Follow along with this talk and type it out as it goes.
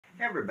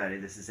Hey everybody,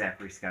 this is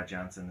Zachary Scot,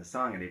 the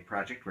Song a Day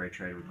Project, where I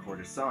try to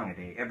record a song a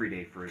day, every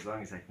day, for as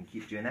long as I can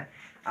keep doing that.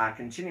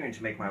 Continuing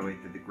to make my way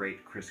through the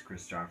great Kris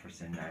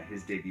Kristofferson,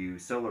 his debut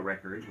solo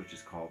record, which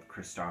is called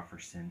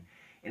Kristofferson,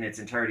 in its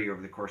entirety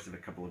over the course of a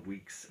couple of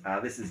weeks.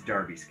 This is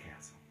Darby's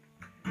Castle.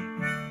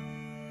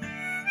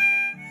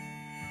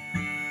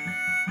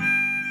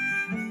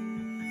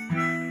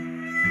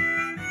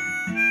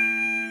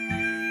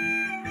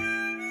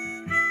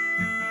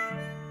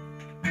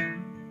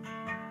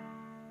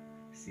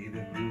 See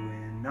the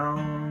ruin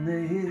on the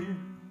hill,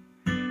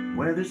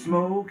 where the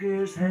smoke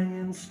is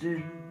hanging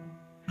still,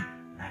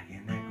 like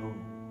an echo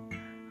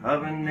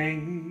of an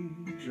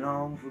age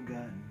long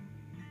forgotten.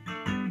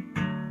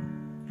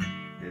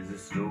 There's a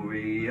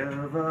story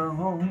of a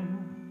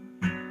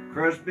home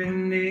crushed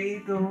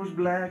beneath those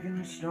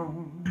blackened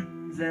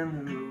stones,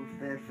 and the roof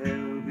that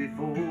fell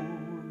before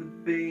the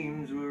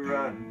beams were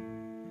rotten.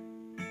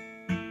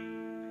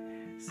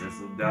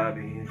 Cecil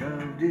Darby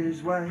loved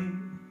his wife,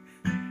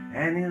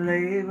 and he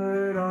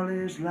labored all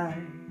his life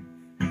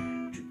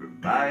to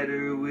provide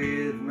her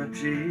with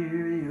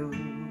material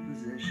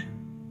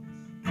possessions.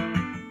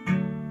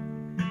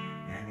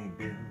 And he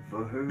built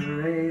for her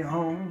a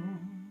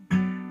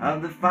home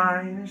of the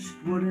finest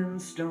wood and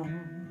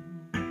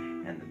stone,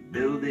 and the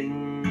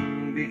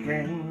building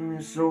became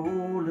his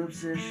sole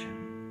obsession.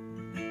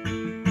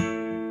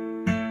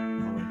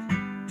 Oh,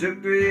 it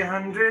took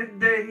 300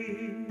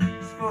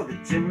 days for the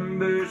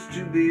timbers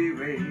to be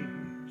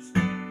raised,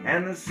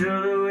 and the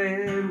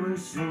silhouette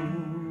was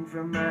seen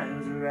from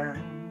miles around.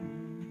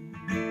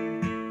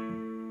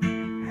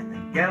 And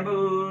the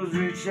gables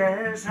reached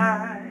as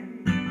high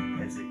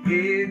as the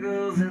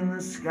eagles in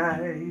the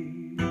sky,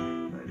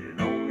 but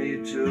it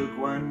only took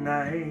one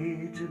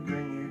night to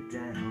bring it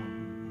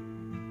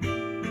down.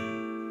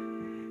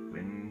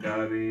 When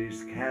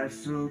Darby's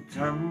castle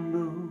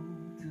tumbled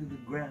to the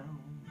ground.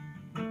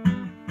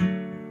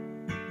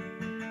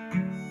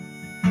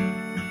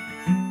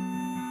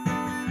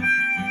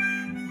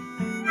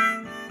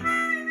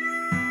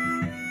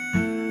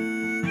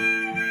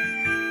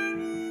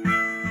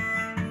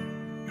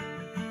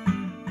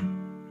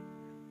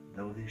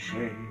 They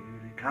shared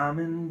a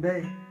common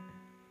bed,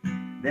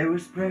 there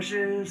was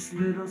precious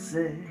little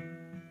said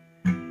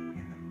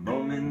in the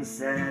moments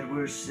that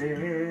were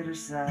set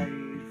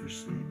aside for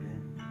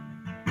sleeping.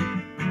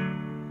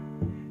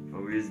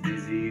 For his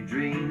busy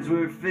dreams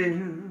were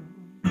filled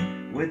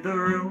with the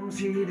rooms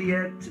he'd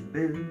yet to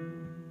build,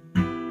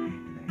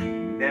 and he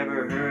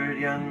never heard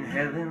young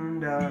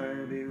Helen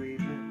Darby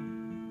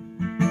weeping.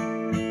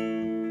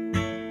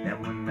 And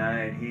one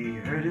night he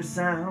heard a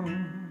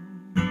sound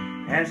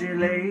as he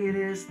laid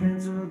his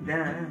pencil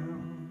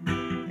down,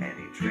 and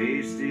he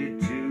traced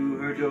it to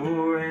her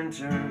door and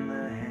turned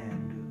the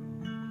handle.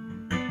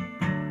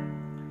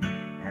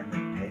 And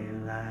the pale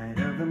light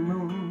of the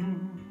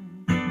moon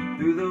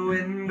through the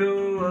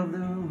window of the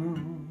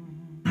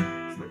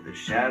room split the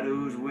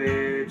shadows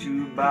where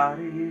two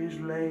bodies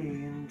lay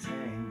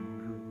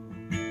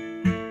entangled.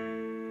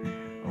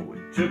 Oh,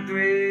 it took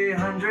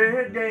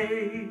 300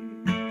 days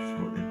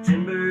for the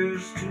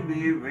timbers to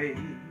be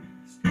raised,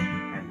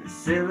 the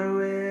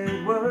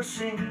silhouette was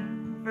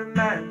seen from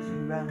miles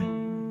around,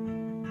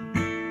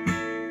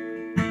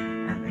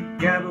 and the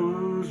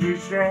gables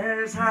reached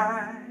as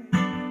high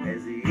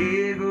as the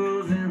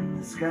eagles in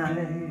the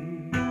sky,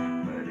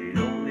 but it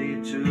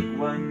only took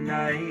one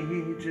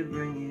night to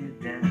bring it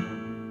down.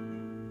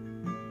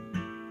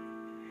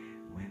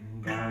 When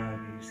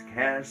Darby's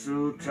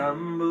castle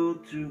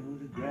tumbled to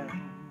the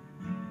ground.